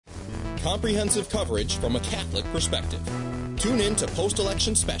comprehensive coverage from a Catholic perspective. Tune in to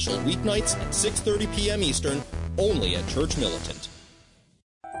Post-Election Special weeknights at 6:30 p.m. Eastern, only at Church Militant.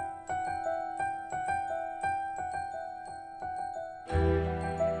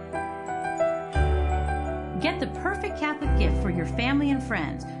 Get the perfect Catholic gift for your family and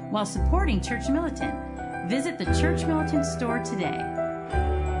friends while supporting Church Militant. Visit the Church Militant store today.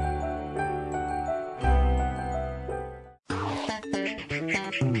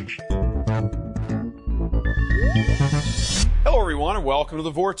 Hello, everyone, and welcome to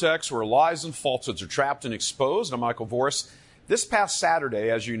the Vortex, where lies and falsehoods are trapped and exposed. I'm Michael Voris. This past Saturday,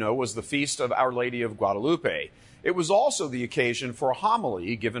 as you know, was the feast of Our Lady of Guadalupe. It was also the occasion for a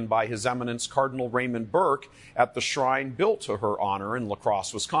homily given by His Eminence Cardinal Raymond Burke at the shrine built to her honor in La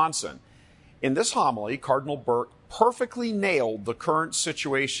Crosse, Wisconsin. In this homily, Cardinal Burke perfectly nailed the current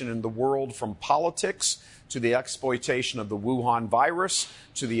situation in the world, from politics to the exploitation of the Wuhan virus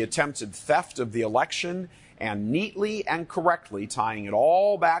to the attempted theft of the election, and neatly and correctly tying it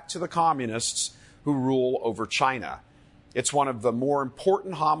all back to the communists who rule over China. It's one of the more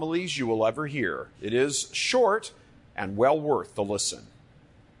important homilies you will ever hear. It is short and well worth the listen.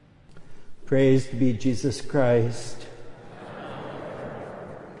 Praised be Jesus Christ.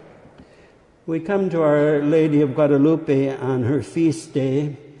 We come to Our Lady of Guadalupe on her feast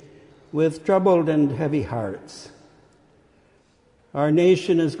day with troubled and heavy hearts. Our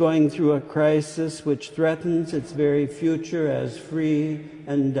nation is going through a crisis which threatens its very future as free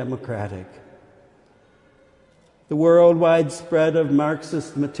and democratic. The worldwide spread of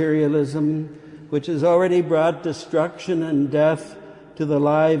Marxist materialism, which has already brought destruction and death to the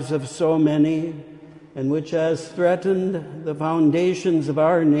lives of so many, and which has threatened the foundations of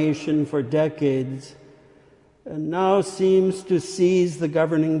our nation for decades, and now seems to seize the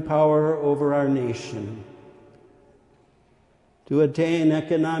governing power over our nation. To attain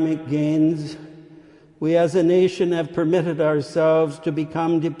economic gains, we as a nation have permitted ourselves to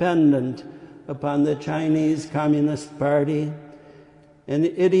become dependent upon the Chinese Communist Party, an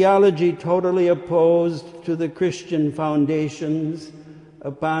ideology totally opposed to the Christian foundations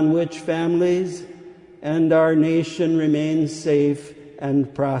upon which families and our nation remain safe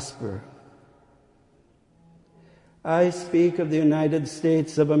and prosper. I speak of the United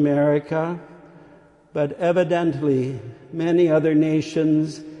States of America, but evidently many other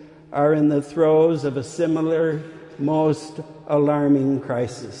nations are in the throes of a similar, most alarming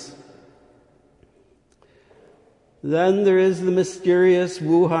crisis. Then there is the mysterious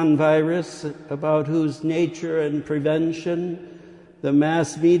Wuhan virus, about whose nature and prevention the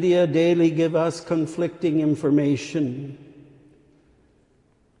mass media daily give us conflicting information.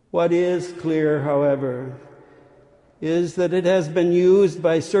 What is clear, however, is that it has been used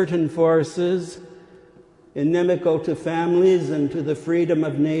by certain forces inimical to families and to the freedom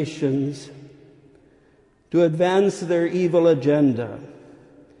of nations to advance their evil agenda.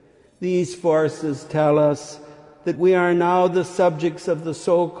 These forces tell us that we are now the subjects of the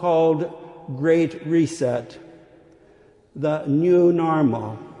so-called Great Reset, the new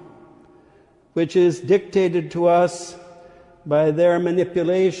normal, which is dictated to us by their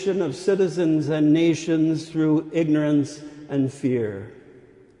manipulation of citizens and nations through ignorance and fear.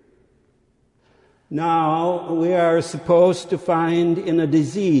 Now we are supposed to find in a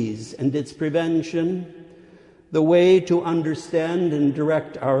disease and its prevention the way to understand and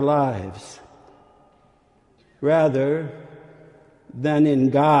direct our lives, rather than in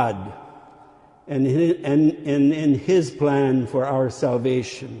God and in His plan for our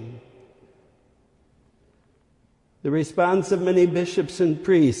salvation. The response of many bishops and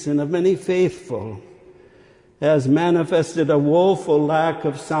priests and of many faithful has manifested a woeful lack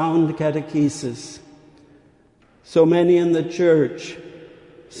of sound catechesis. So many in the Church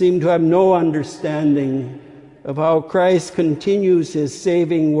seem to have no understanding of how Christ continues His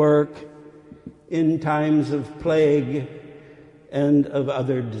saving work in times of plague and of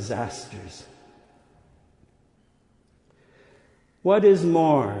other disasters. What is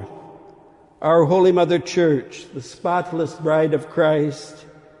more, our Holy Mother Church, the spotless bride of Christ,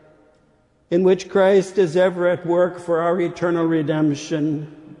 in which Christ is ever at work for our eternal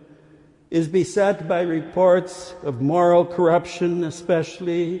redemption, is beset by reports of moral corruption,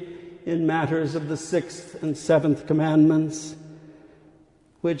 especially in matters of the 6th and 7th commandments,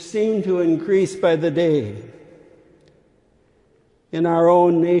 which seem to increase by the day. In our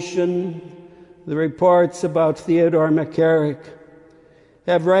own nation, the reports about Theodore McCarrick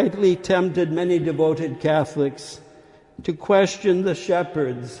have rightly tempted many devoted Catholics to question the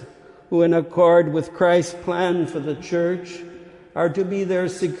shepherds who, in accord with Christ's plan for the Church, are to be their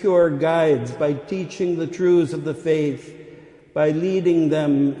secure guides by teaching the truths of the faith by leading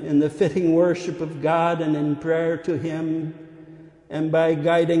them in the fitting worship of God and in prayer to Him, and by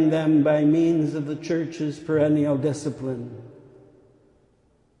guiding them by means of the Church's perennial discipline.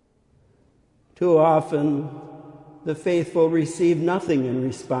 Too often, the faithful receive nothing in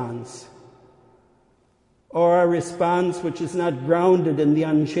response, or a response which is not grounded in the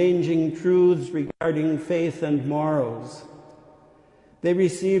unchanging truths regarding faith and morals. They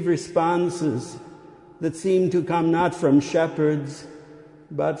receive responses that seem to come not from shepherds,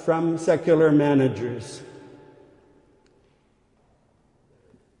 but from secular managers.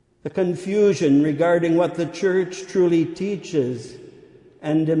 The confusion regarding what the Church truly teaches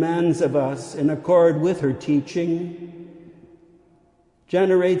and demands of us in accord with her teaching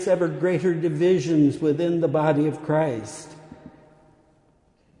generates ever greater divisions within the body of Christ.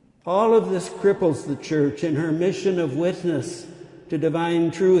 All of this cripples the Church in her mission of witness to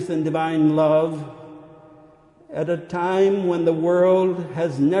divine truth and divine love at a time when the world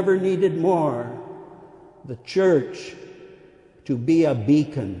has never needed more the Church to be a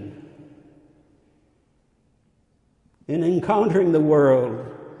beacon. In encountering the world,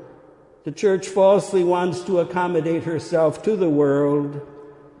 the Church falsely wants to accommodate herself to the world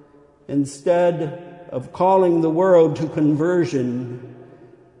instead of calling the world to conversion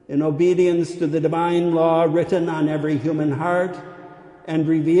in obedience to the divine law written on every human heart and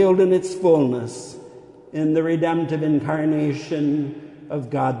revealed in its fullness in the redemptive incarnation of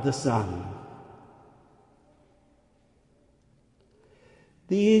God the Son.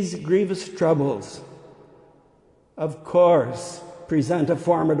 These grievous troubles, of course, present a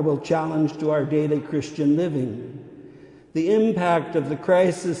formidable challenge to our daily Christian living. The impact of the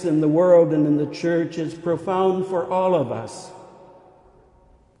crisis in the world and in the Church is profound for all of us.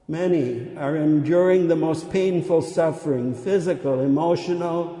 Many are enduring the most painful suffering, physical,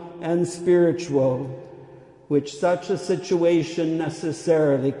 emotional, and spiritual, which such a situation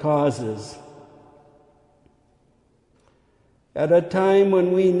necessarily causes. At a time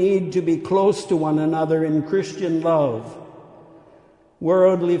when we need to be close to one another in Christian love,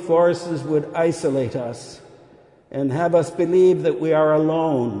 worldly forces would isolate us and have us believe that we are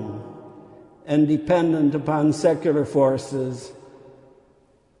alone and dependent upon secular forces,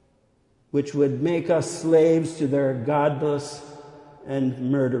 which would make us slaves to their godless and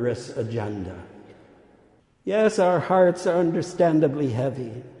murderous agenda. Yes, our hearts are understandably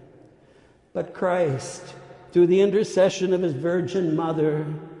heavy, but Christ, through the intercession of His Virgin Mother,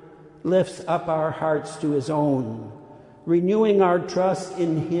 lifts up our hearts to His own, renewing our trust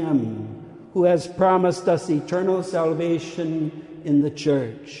in Him who has promised us eternal salvation in the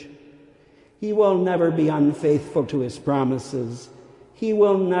Church. He will never be unfaithful to His promises. He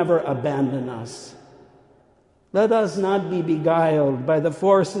will never abandon us. Let us not be beguiled by the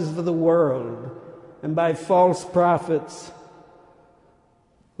forces of the world and by false prophets.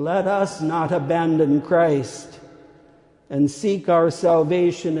 Let us not abandon Christ and seek our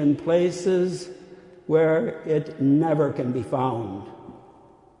salvation in places where it never can be found.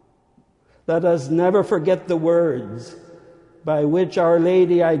 Let us never forget the words by which Our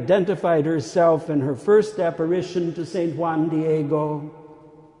Lady identified herself in her first apparition to St. Juan Diego.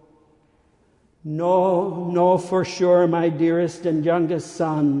 Know for sure, my dearest and youngest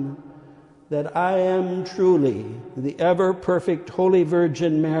son, that I am truly the ever-perfect Holy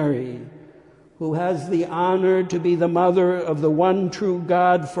Virgin Mary, who has the honor to be the mother of the one true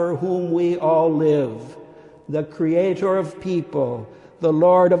God for whom we all live, the Creator of people, the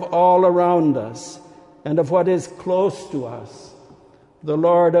Lord of all around us, and of what is close to us, the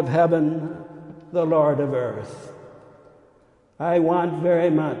Lord of heaven, the Lord of earth. I want very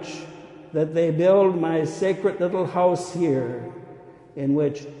much that they build my sacred little house here, in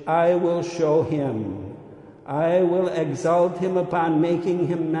which I will show Him. I will exalt Him upon making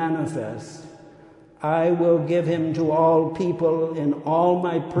Him manifest. I will give Him to all people in all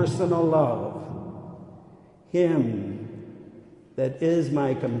my personal love. Him that is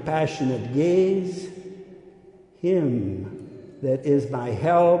my compassionate gaze, Him that is my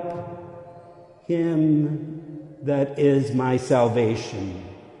help, Him that is my salvation.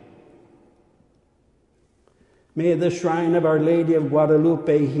 May the shrine of Our Lady of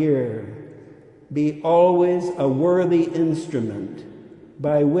Guadalupe here be always a worthy instrument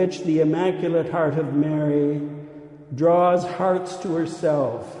by which the Immaculate Heart of Mary draws hearts to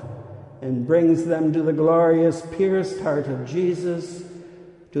herself and brings them to the glorious pierced heart of Jesus,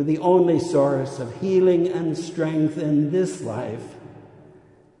 to the only source of healing and strength in this life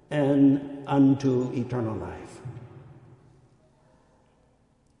and unto eternal life.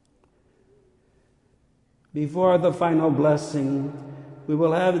 Before the final blessing, We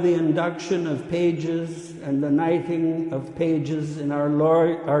will have the induction of pages and the knighting of pages in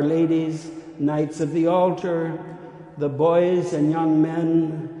Our Lady's Knights of the Altar, the boys and young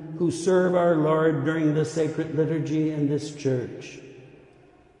men who serve our Lord during the sacred liturgy in this church.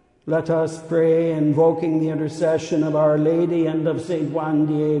 Let us pray, invoking the intercession of Our Lady and of St. Juan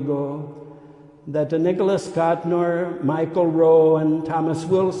Diego, that Nicholas Cotnor, Michael Rowe, and Thomas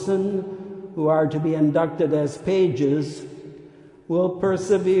Wilson, who are to be inducted as pages, will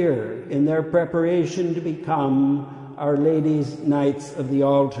persevere in their preparation to become Our Lady's Knights of the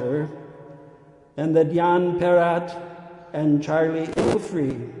Altar, and that Jan Perat and Charlie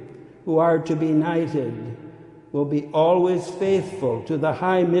Ilfrey, who are to be knighted, will be always faithful to the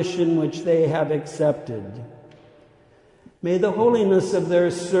high mission which they have accepted. May the holiness of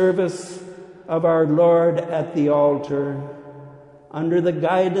their service of our Lord at the altar, under the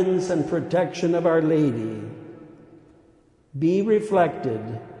guidance and protection of Our Lady, be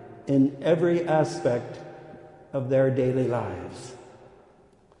reflected in every aspect of their daily lives.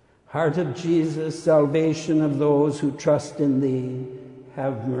 Heart of Jesus, salvation of those who trust in Thee,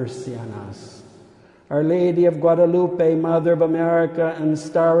 have mercy on us. Our Lady of Guadalupe, Mother of America and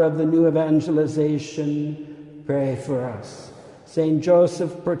Star of the New Evangelization, pray for us. Saint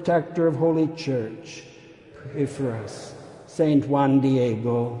Joseph, Protector of Holy Church, pray for us. Saint Juan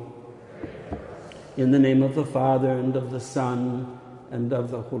Diego, in the name of the Father, and of the Son, and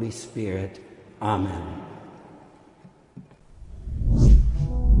of the Holy Spirit. Amen.